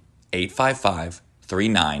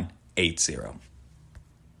 1-513-855-3980.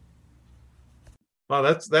 Wow,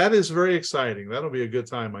 that is very exciting. That'll be a good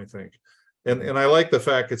time, I think. And I like the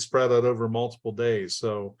fact it's spread out over multiple days.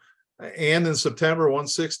 So, and in September,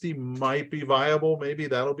 160 might be viable. Maybe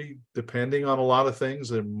that'll be depending on a lot of things.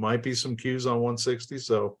 There might be some queues on 160.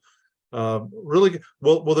 So, really,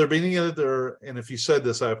 will there be any other? And if you said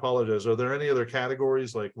this, I apologize. Are there any other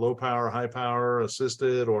categories like low power, high power,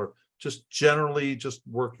 assisted, or just generally just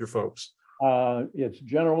work your folks? It's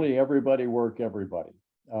generally everybody work everybody.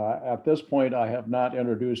 At this point, I have not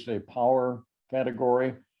introduced a power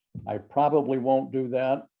category. I probably won't do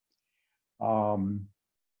that.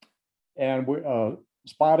 And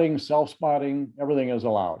spotting, self-spotting, everything is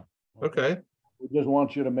allowed. Okay. We just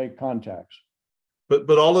want you to make contacts.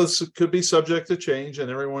 But all this could be subject to change,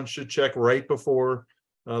 and everyone should check right before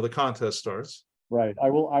the contest starts. Right. I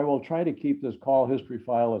will try to keep this call history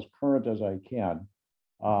file as current as I can,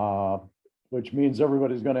 which means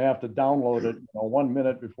everybody's going to have to download it 1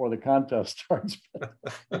 minute before the contest starts.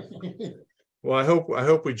 Well, I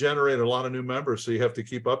hope we generate a lot of new members, so you have to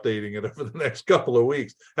keep updating it over the next couple of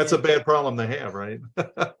weeks. That's a bad problem to have, right?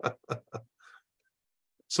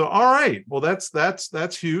 So, all right. Well, that's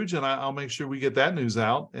huge, and I'll make sure we get that news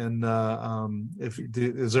out. And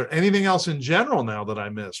is there anything else in general now that I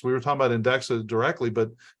missed? We were talking about INDEXA directly,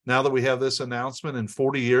 but now that we have this announcement in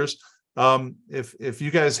 40 years, if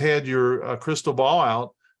you guys had your crystal ball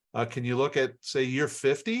out, can you look at, say, year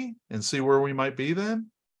 50 and see where we might be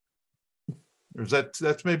then? Or is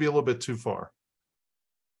that's maybe a little bit too far?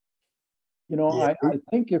 I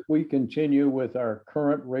think if we continue with our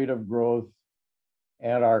current rate of growth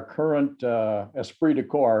and our current esprit de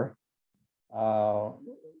corps,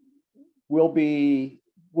 we'll be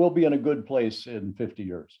in a good place in 50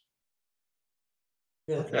 years.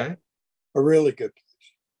 Okay. A really good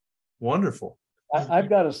place. Wonderful. I've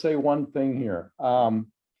got to say one thing here. Bob,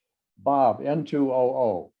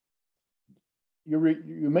 N200.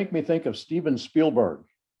 You make me think of Steven Spielberg.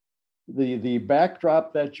 The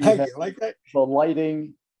backdrop that you have, like that? The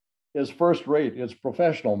lighting is first rate. It's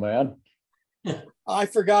professional, man. I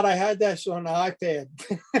forgot I had this on the iPad.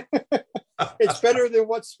 It's better than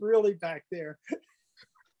what's really back there.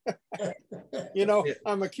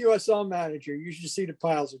 I'm a QSL manager. You should see the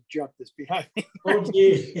piles of junk that's behind me. Oh,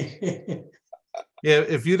 gee. Yeah,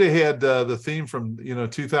 if you'd have had the theme from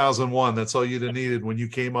 2001, that's all you'd have needed when you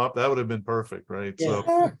came up. That would have been perfect, right? Yeah. So,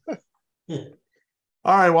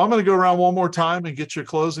 all right. Well, I'm going to go around one more time and get your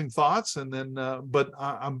closing thoughts, and then. But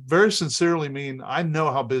I'm very sincerely mean. I know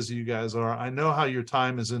how busy you guys are. I know how your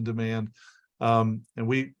time is in demand, and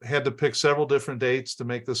we had to pick several different dates to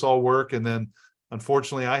make this all work. And then,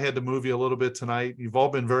 unfortunately, I had to move you a little bit tonight. You've all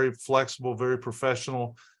been very flexible, very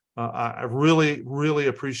professional. I really, really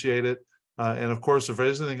appreciate it. And of course, if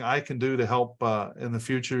there's anything I can do to help in the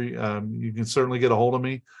future, you can certainly get a hold of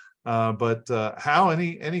me. But Hal,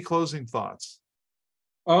 any closing thoughts?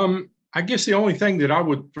 I guess the only thing that I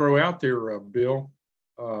would throw out there, Bill,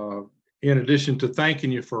 in addition to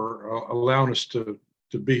thanking you for allowing us to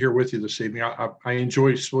be here with you this evening, I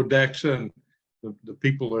enjoy SWODEXA and the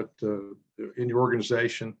people in your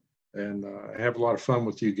organization, and have a lot of fun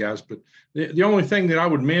with you guys. But the only thing that I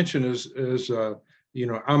would mention is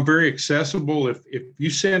I'm very accessible. If you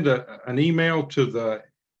send an email to the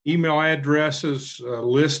email addresses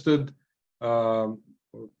listed,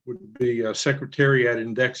 would be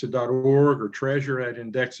secretary@indexa.org or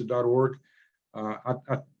treasurer@indexa.org. I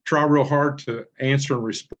try real hard to answer and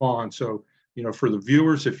respond. So for the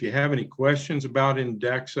viewers, if you have any questions about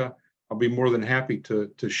INDEXA, I'll be more than happy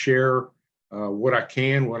to share what I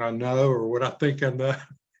can, what I know, or what I think I know.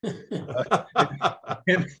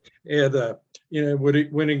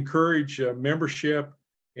 Would encourage membership,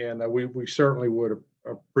 and we certainly would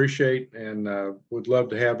appreciate and would love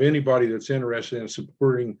to have anybody that's interested in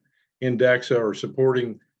supporting INDEXA or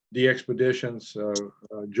supporting the expeditions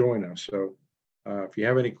join us. So if you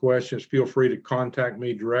have any questions, feel free to contact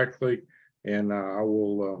me directly, and I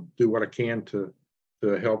will do what I can to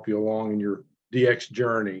help you along in your DX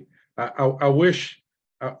journey. I wish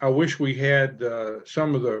we had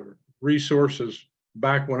some of the resources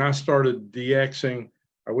back when I started DXing.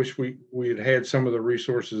 I wish we had some of the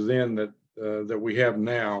resources then that we have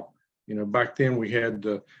now. Back then we had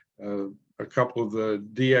a couple of the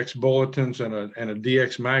DX bulletins and a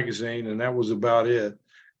DX magazine, and that was about it.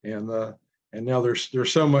 And now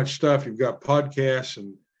there's so much stuff. You've got podcasts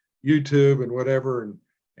and YouTube and whatever.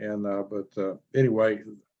 But anyway,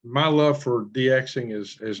 my love for DXing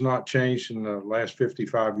has not changed in the last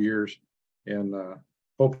 55 years, and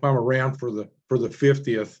hope I'm around for the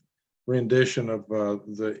 50th rendition of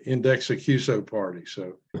the INDEXA QSO party.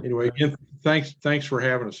 So anyway, again, thanks for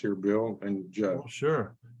having us here, Bill and Joe. Well,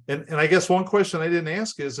 sure. And I guess one question I didn't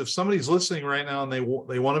ask is, if somebody's listening right now and they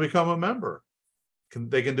want to become a member,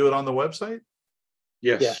 they can do it on the website?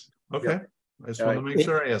 Yes. Yeah. Okay. Yeah. I just want to make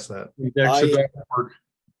sure I asked that. INDEXA.org.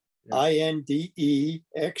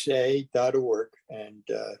 INDEXA.org, and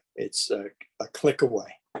it's a click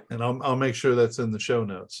away. And I'll make sure that's in the show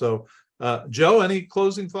notes. So, Joe, any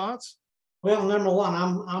closing thoughts? Well, number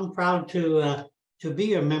one, I'm proud to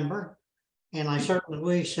be a member, and I certainly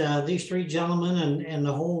wish these three gentlemen and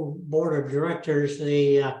the whole board of directors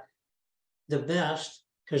the best,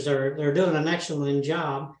 because they're doing an excellent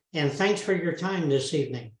job. And thanks for your time this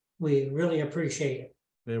evening. We really appreciate it.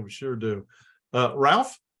 Yeah, we sure do.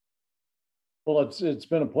 Ralph? Well, it's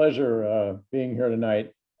been a pleasure being here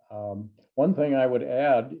tonight. One thing I would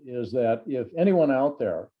add is that if anyone out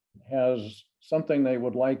there has something they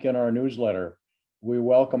would like in our newsletter, we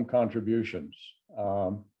welcome contributions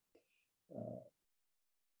from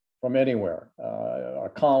anywhere, a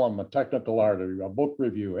column, a technical article, a book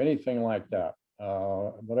review, anything like that.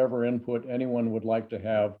 Whatever input anyone would like to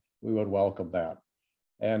have, we would welcome that.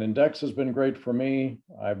 And INDEX has been great for me.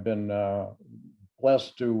 I've been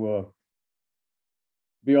blessed to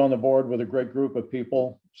be on the board with a great group of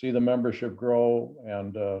people, see the membership grow,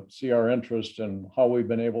 and see our interest in how we've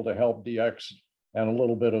been able to help DX and a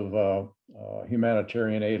little bit of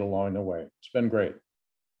humanitarian aid along the way. It's been great.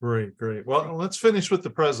 Great. Well, let's finish with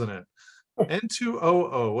the president.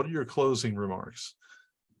 N200, what are your closing remarks?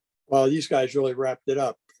 Well, these guys really wrapped it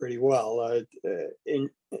up pretty well.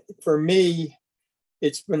 For me,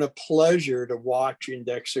 it's been a pleasure to watch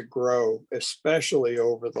INDEXA grow, especially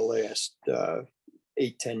over the last 8-10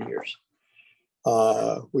 years.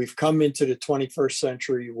 We've come into the 21st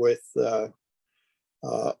century with a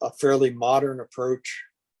fairly modern approach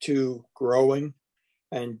to growing,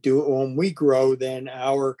 and when we grow, then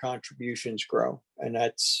our contributions grow. And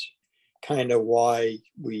that's kind of why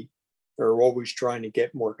we are always trying to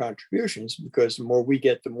get more contributions, because the more we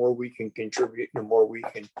get, the more we can contribute, the more we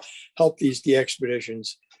can help these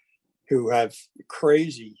expeditions who have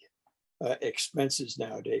crazy expenses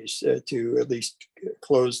nowadays to at least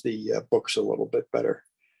close the books a little bit better.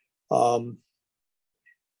 And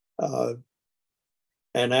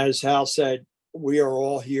as Hal said, we are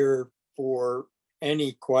all here for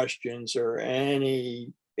any questions or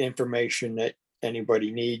any information that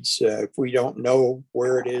anybody needs. If we don't know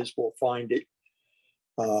where it is, we'll find it.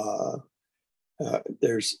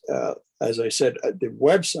 There's, as I said, the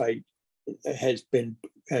website has been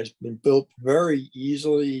built very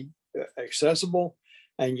easily accessible,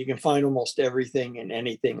 and you can find almost everything and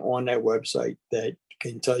anything on that website that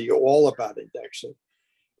can tell you all about INDEXA.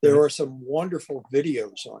 There are some wonderful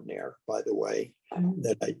videos on there, by the way,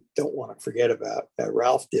 that I don't want to forget about.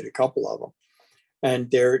 Ralph did a couple of them, and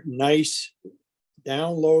they're nice,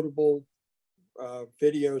 downloadable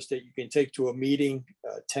videos that you can take to a meeting,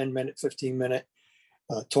 10-minute, 15-minute,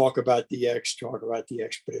 talk about DX, talk about the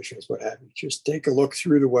expeditions, what have you. Just take a look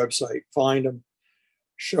through the website, find them,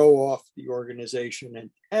 show off the organization,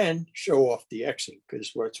 and show off DXing,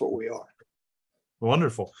 because that's what we are.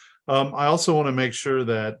 Wonderful. I also want to make sure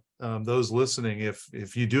that those listening,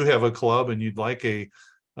 if you do have a club and you'd like a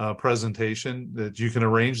presentation, that you can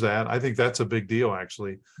arrange that. I think that's a big deal,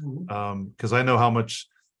 actually, because I know how much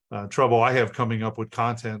trouble I have coming up with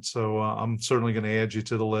content. So I'm certainly going to add you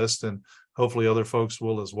to the list, and hopefully other folks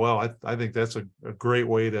will as well. I think that's a great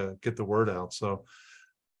way to get the word out. So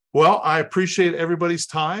Well, I appreciate everybody's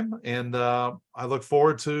time, and I look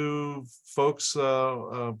forward to folks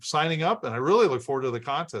signing up, and I really look forward to the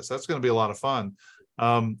contest. That's going to be a lot of fun.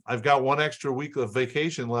 I've got one extra week of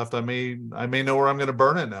vacation left. I may know where I'm going to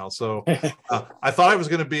burn it now. So I thought I was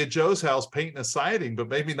going to be at Joe's house painting a siding, but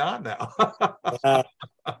maybe not now.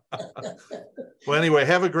 Well, anyway,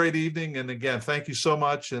 have a great evening, and again, thank you so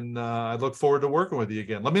much, and I look forward to working with you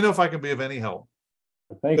again. Let me know if I can be of any help.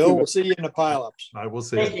 Thank Bill, you. we'll see you in the pileups. I will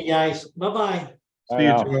see Thank you. you, guys. Bye-bye. See you,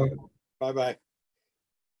 now. Joe. Bye-bye.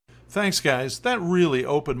 Thanks, guys. That really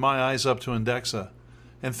opened my eyes up to INDEXA.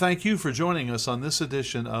 And thank you for joining us on this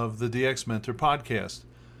edition of the DX Mentor Podcast.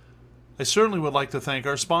 I certainly would like to thank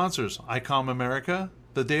our sponsors, ICOM America,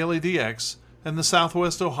 the Daily DX, and the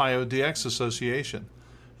Southwest Ohio DX Association.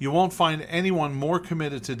 You won't find anyone more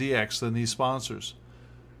committed to DX than these sponsors.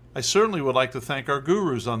 I certainly would like to thank our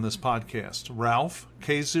gurus on this podcast, Ralph,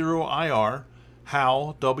 K0IR,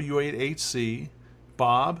 Hal, W8HC,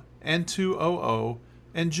 Bob, N2OO,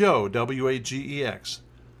 and Joe, W8GEX.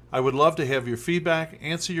 I would love to have your feedback,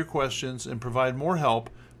 answer your questions, and provide more help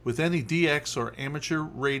with any DX or amateur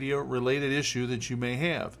radio related issue that you may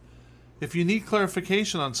have. If you need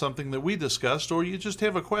clarification on something that we discussed, or you just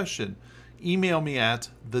have a question, email me at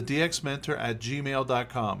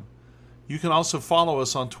thedxmentor@gmail.com. You can also follow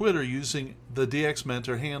us on Twitter using the DX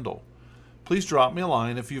Mentor handle. Please drop me a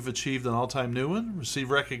line if you've achieved an all-time new one, received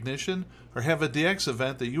recognition, or have a DX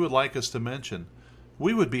event that you would like us to mention.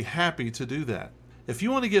 We would be happy to do that. If you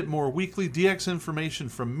want to get more weekly DX information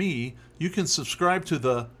from me, you can subscribe to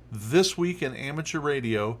the This Week in Amateur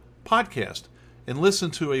Radio podcast and listen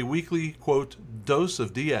to a weekly, quote, dose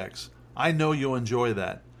of DX. I know you'll enjoy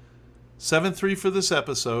that. 7-3 for this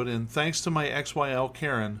episode, and thanks to my XYL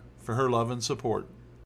Karen for her love and support.